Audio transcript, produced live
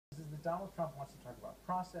Donald Trump wants to talk about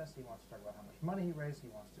process. He wants to talk about how much money he raised. He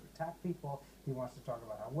wants to attack people. He wants to talk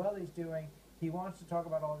about how well he's doing. He wants to talk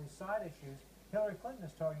about all these side issues. Hillary Clinton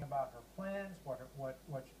is talking about her plans, where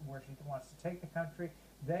she wants to take the country.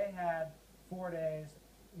 They had 4 days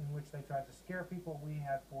in which they tried to scare people. We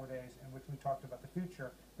had 4 days in which we talked about the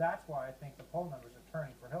future. That's why I think the poll numbers are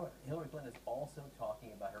turning for Hillary. Hillary Clinton is also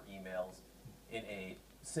talking about her emails in a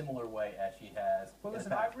similar way as she has. Well,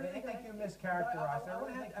 listen, I really think you mischaracterized. I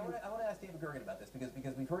want to ask David Gergen about this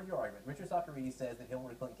because we've heard your argument. Richard Socarides says that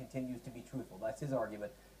Hillary Clinton continues to be truthful. That's his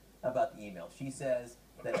argument about the email. She says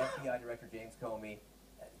that FBI Director James Comey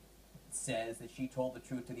says that she told the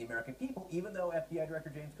truth to the American people, even though FBI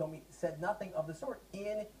Director James Comey said nothing of the sort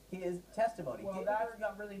in his testimony. Well, that's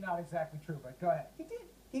not exactly true, but go ahead. He did.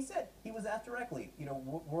 He said, he was asked directly,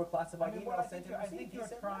 were classified emails sent and received. I think you're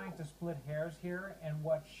trying to split hairs here, and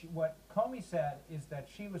what Comey said is that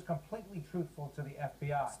she was completely truthful to the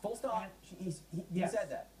FBI. Full stop. He said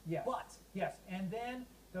that. Yes. But. Yes, and then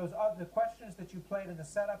those the questions that you played in the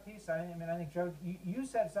setup piece, I think, Joe, you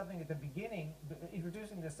said something at the beginning,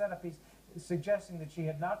 introducing the setup piece, suggesting that she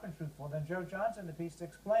had not been truthful. Then Joe Johnson, the piece,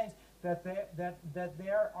 explains that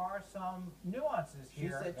there are some nuances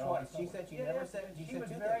here. She said twice. She said she never sent. She was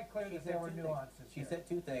very clear that there were nuances. She said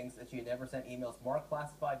two things: that she had never sent emails marked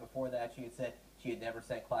classified. Before that, she had said she had never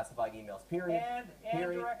sent classified emails. Period. And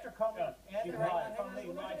Director Comey. She lied.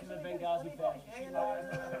 Lied to the Benghazi family.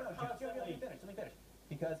 Let me finish.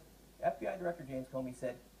 Because FBI Director James Comey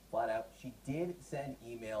said flat out she did send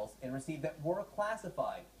emails and received that were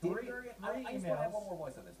classified. I just want to have one more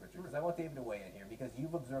voice on this, Richard, because I want David to weigh in here, because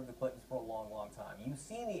you've observed the Clintons for a long, long time. You've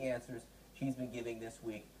seen the answers she's been giving this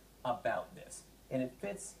week about this, and it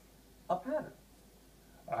fits a pattern.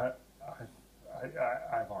 I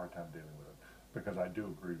have a hard time dealing with it, because I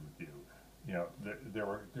do agree with you. There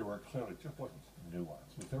were clearly, just wasn't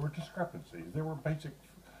nuances. There were discrepancies. There were basic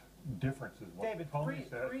differences. David, three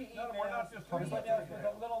emails with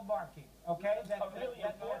a little marking, okay? That the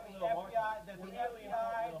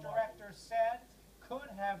FBI director said could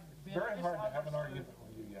have been very hard to have an argument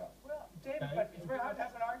with you, yeah. Well, David, but it's very hard to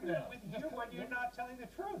have an argument with you when you're not telling the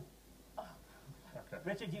truth. Okay.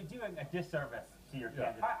 Richard, you're doing a disservice to your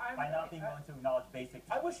candidate by not being willing to acknowledge basic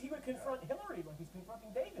truth. I wish he would confront Hillary when he's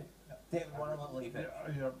confronting David. David, why don't I let you finish?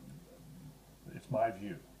 It's my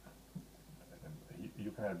view.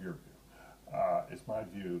 You can have your view. It's my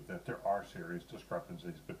view that there are serious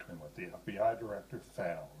discrepancies between what the FBI director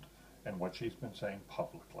found and what she's been saying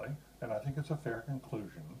publicly, and I think it's a fair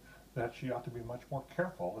conclusion that she ought to be much more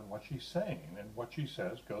careful in what she's saying, and what she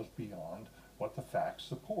says goes beyond what the facts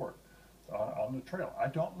support on the trail. I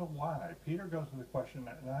don't know why. Peter goes to the question,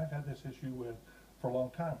 and I've had this issue with for a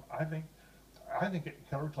long time. I think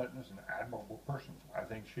Hillary Clinton is an admirable person. I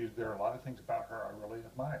think there are a lot of things about her I really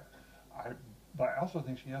admire. But I also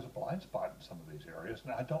think she has a blind spot in some of these areas,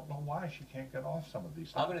 and I don't know why she can't get off some of these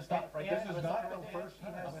things. I'm going to stop right there. This is not the first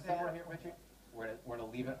time. I'm going to stop right here, Richard. We're going to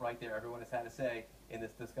leave it right there. Everyone has had a say in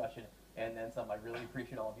this discussion, and then some. I really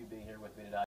appreciate all of you being here with me tonight.